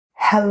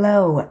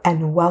Hello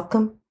and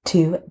welcome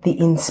to the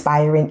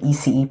Inspiring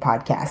ECE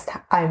Podcast.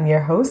 I'm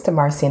your host,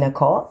 Marcy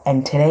Nicole,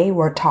 and today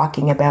we're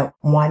talking about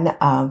one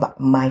of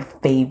my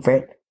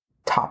favorite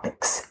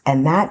topics,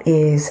 and that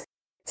is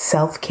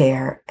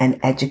self-care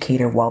and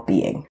educator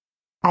well-being.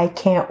 I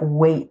can't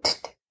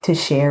wait to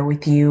share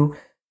with you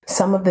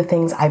some of the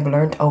things I've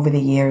learned over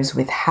the years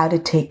with how to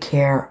take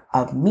care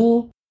of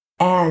me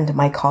and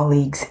my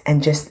colleagues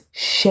and just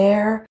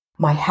share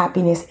my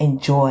happiness and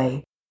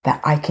joy that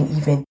I can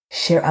even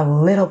share a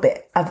little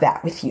bit of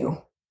that with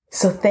you.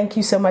 So thank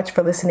you so much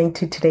for listening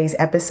to today's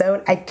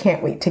episode. I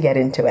can't wait to get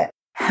into it.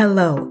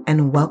 Hello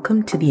and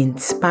welcome to the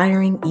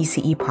Inspiring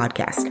ECE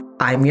Podcast.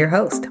 I'm your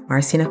host,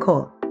 Marcy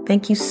Nicole.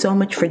 Thank you so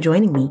much for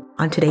joining me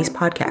on today's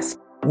podcast.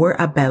 We're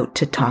about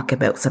to talk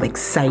about some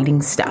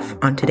exciting stuff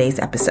on today's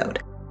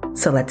episode.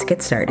 So let's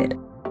get started.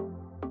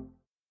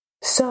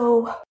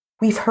 So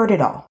we've heard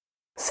it all.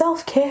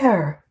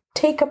 Self-care,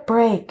 take a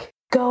break,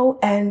 go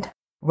and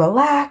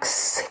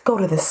relax, go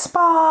to the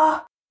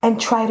spa,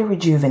 and try to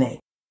rejuvenate.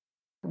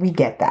 We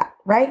get that,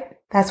 right?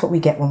 That's what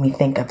we get when we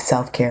think of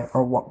self-care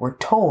or what we're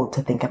told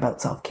to think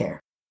about self-care.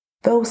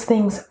 Those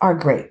things are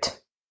great.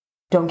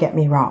 Don't get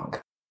me wrong.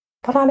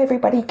 But not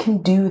everybody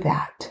can do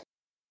that.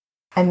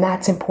 And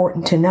that's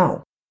important to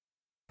know.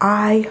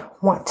 I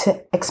want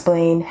to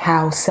explain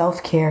how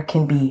self-care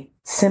can be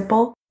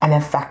simple and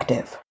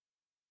effective.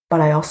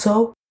 But I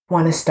also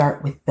want to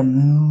start with the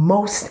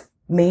most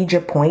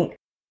major point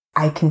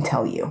I can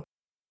tell you.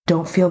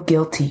 Don't feel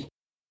guilty.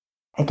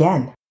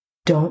 Again,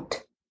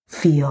 don't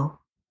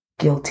feel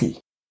guilty.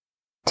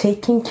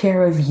 Taking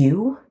care of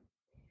you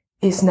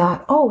is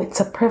not, it's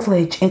a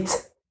privilege.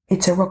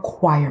 It's a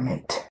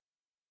requirement.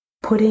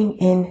 Putting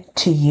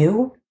into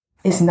you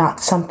is not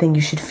something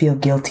you should feel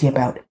guilty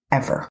about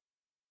ever.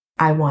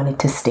 I wanted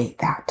to state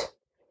that.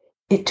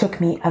 It took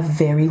me a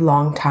very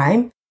long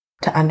time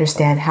to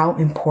understand how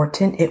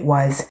important it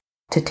was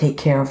to take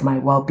care of my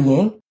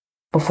well-being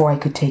before I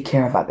could take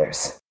care of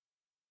others.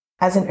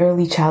 As an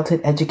early childhood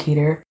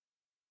educator,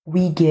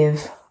 we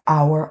give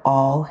our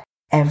all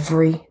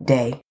every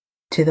day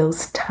to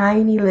those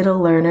tiny little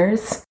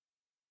learners.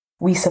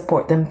 We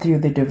support them through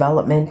their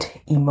development,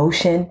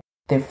 emotion,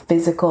 their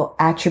physical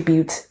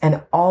attributes,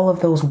 and all of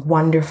those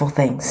wonderful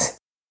things.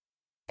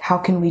 How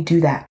can we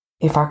do that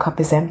if our cup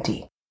is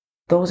empty?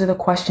 Those are the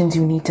questions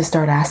you need to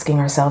start asking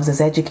ourselves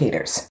as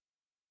educators.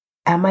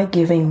 Am I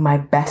giving my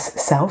best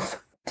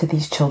self to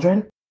these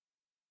children?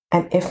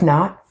 And if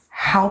not,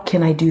 how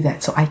can I do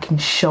that so I can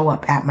show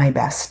up at my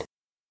best?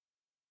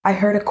 I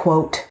heard a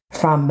quote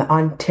from the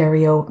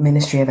Ontario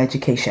Ministry of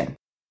Education,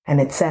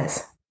 and it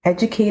says,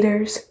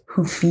 "Educators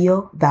who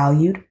feel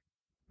valued,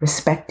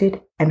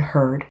 respected, and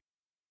heard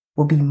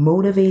will be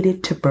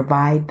motivated to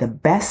provide the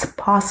best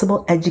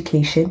possible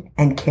education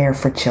and care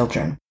for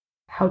children."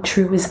 How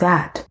true is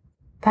that?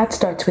 That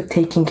starts with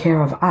taking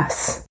care of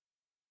us.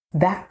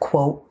 That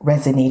quote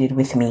resonated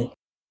with me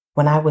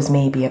when I was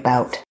maybe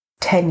about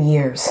 10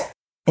 years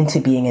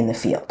into being in the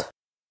field.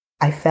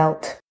 I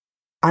felt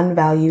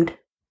unvalued,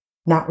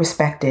 not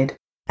respected,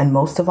 and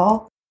most of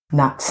all,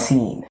 not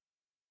seen.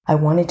 I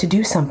wanted to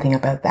do something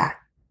about that.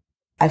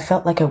 I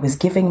felt like I was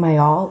giving my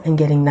all and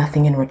getting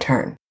nothing in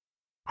return.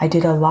 I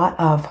did a lot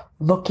of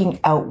looking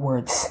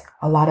outwards,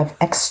 a lot of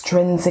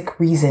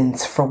extrinsic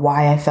reasons for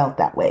why I felt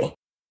that way.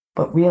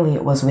 But really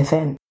it was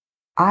within.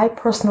 I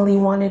personally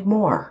wanted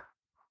more.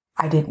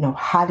 I didn't know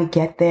how to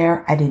get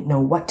there. I didn't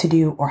know what to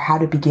do or how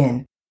to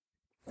begin.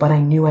 But I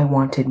knew I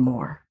wanted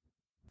more.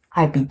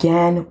 I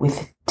began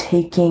with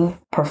taking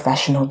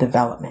professional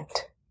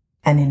development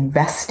and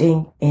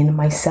investing in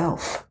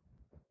myself.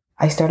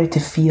 I started to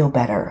feel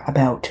better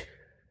about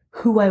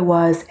who I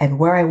was and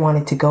where I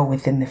wanted to go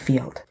within the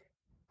field.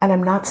 And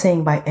I'm not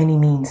saying by any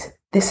means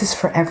this is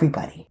for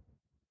everybody.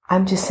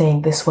 I'm just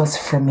saying this was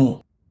for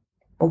me.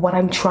 But what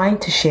I'm trying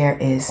to share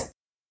is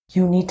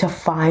you need to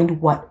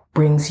find what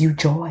brings you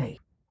joy.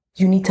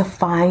 You need to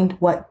find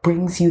what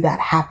brings you that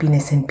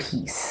happiness and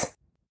peace.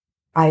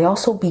 I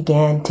also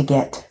began to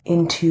get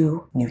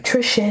into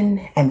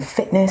nutrition and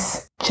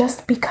fitness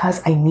just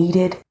because I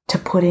needed to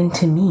put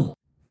into me.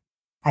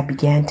 I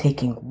began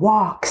taking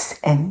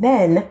walks, and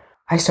then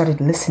I started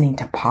listening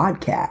to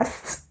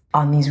podcasts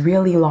on these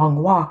really long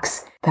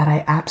walks that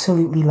I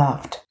absolutely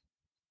loved.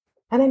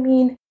 And I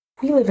mean,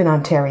 we live in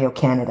Ontario,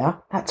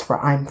 Canada. That's where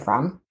I'm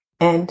from.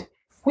 And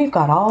we've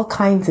got all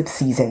kinds of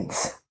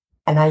seasons.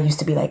 And I used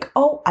to be like,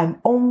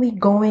 I'm only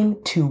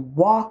going to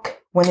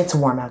walk when it's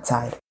warm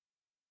outside.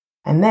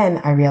 And then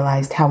I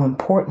realized how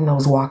important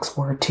those walks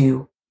were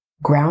to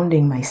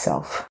grounding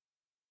myself,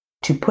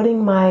 to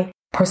putting my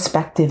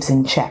perspectives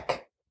in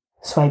check.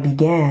 So I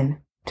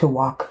began to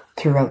walk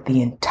throughout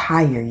the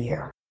entire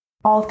year,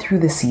 all through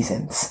the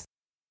seasons.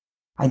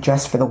 I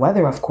dressed for the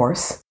weather, of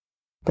course,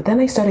 but then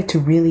I started to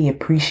really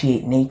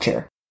appreciate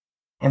nature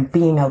and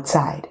being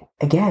outside.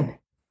 Again,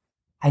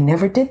 I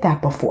never did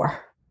that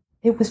before.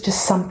 It was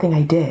just something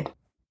I did,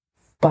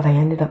 but I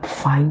ended up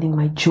finding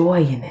my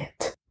joy in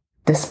it,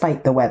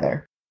 despite the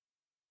weather.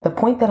 The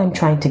point that I'm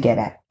trying to get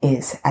at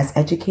is, as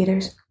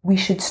educators, we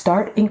should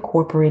start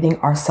incorporating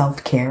our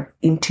self-care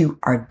into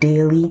our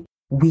daily,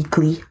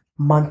 weekly,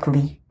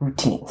 monthly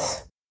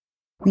routines.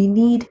 We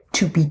need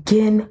to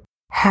begin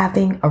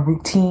having a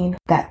routine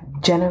that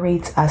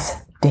generates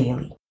us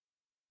daily.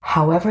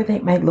 However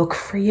that might look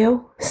for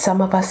you,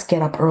 some of us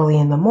get up early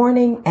in the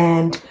morning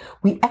and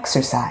we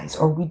exercise,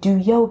 or we do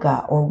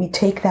yoga, or we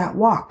take that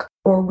walk,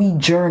 or we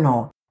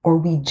journal, or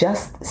we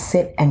just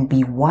sit and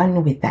be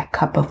one with that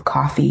cup of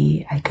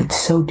coffee. I could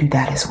so do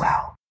that as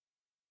well.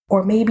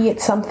 Or maybe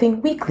it's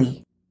something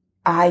weekly.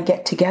 I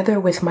get together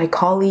with my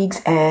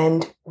colleagues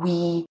and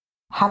we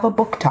have a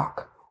book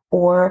talk,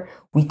 or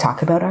we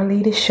talk about our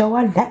latest show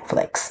on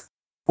Netflix,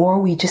 or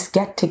we just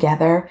get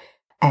together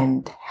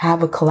and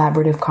have a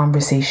collaborative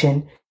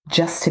conversation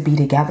just to be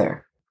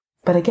together.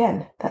 But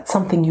again, that's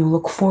something you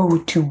look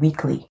forward to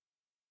weekly.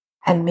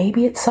 And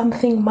maybe it's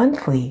something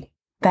monthly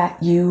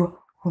that you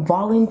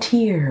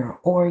volunteer,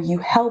 or you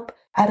help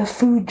at a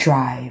food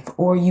drive,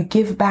 or you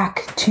give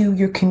back to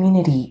your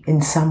community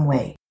in some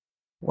way.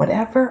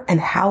 Whatever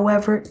and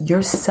however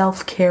your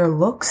self-care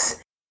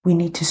looks, we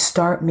need to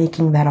start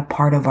making that a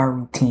part of our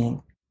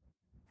routine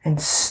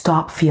and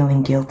stop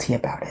feeling guilty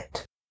about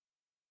it.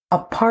 A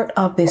part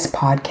of this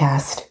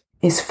podcast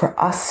is for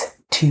us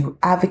to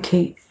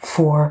advocate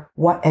for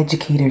what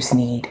educators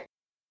need.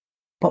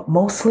 But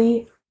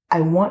mostly,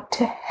 I want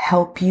to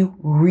help you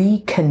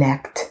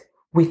reconnect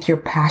with your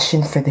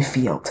passion for the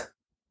field.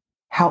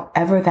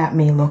 However that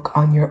may look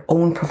on your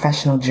own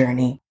professional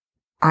journey,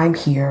 I'm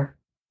here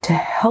to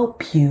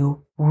help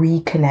you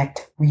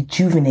reconnect,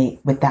 rejuvenate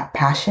with that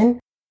passion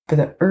for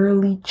the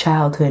early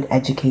childhood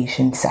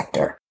education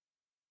sector.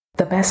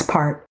 The best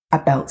part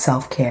about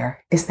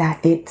self-care is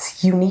that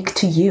it's unique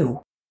to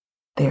you.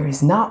 There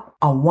is not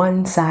a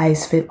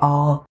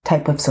one-size-fits-all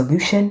type of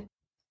solution.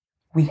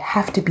 We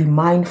have to be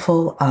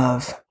mindful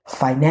of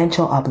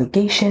financial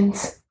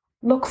obligations.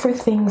 Look for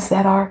things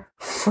that are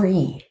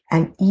free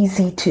and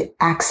easy to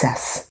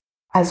access,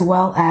 as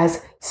well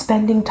as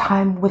spending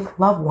time with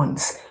loved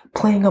ones,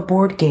 playing a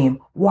board game,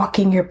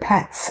 walking your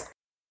pets.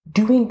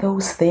 Doing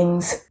those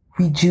things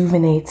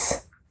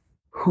rejuvenates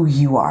who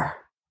you are.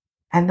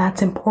 And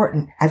that's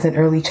important as an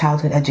early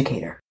childhood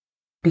educator,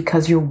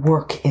 because your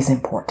work is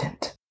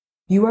important.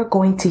 You are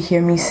going to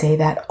hear me say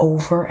that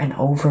over and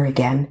over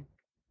again,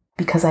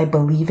 because I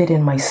believe it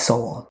in my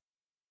soul.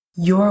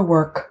 Your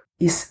work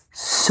is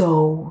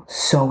so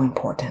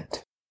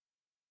important.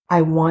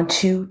 I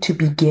want you to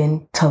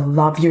begin to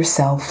love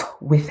yourself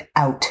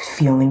without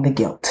feeling the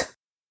guilt.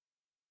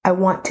 I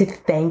want to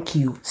thank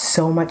you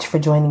so much for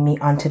joining me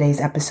on today's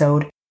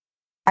episode.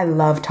 I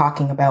love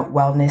talking about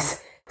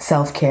wellness,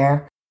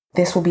 self-care.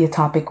 This will be a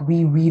topic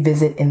we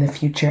revisit in the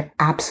future,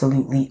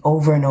 absolutely,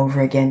 over and over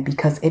again,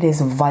 because it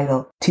is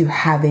vital to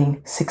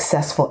having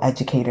successful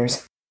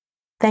educators.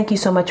 Thank you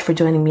so much for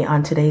joining me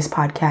on today's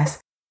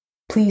podcast.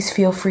 Please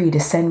feel free to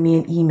send me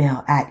an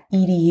email at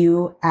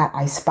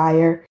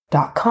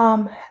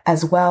edu@ispire.com,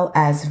 as well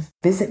as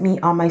visit me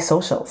on my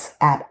socials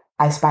at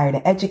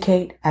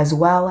ispire2educate, as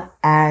well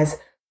as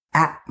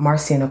at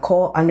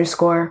marcianicole_.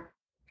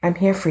 I'm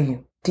here for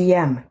you.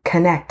 DM,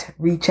 connect,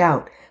 reach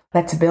out.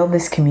 Let's build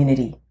this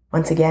community.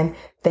 Once again,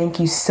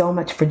 thank you so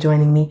much for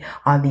joining me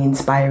on the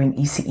Inspiring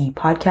ECE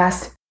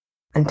podcast.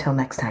 Until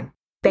next time.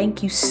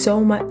 Thank you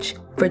so much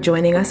for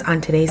joining us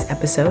on today's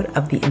episode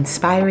of the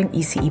Inspiring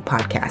ECE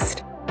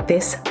podcast.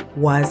 This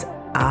was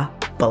a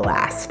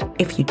blast.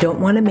 If you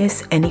don't want to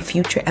miss any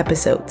future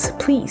episodes,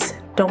 please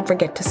don't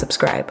forget to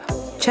subscribe.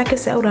 Check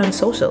us out on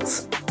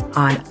socials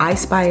on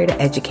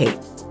ispire2educate.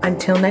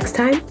 Until next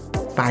time,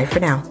 bye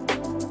for now.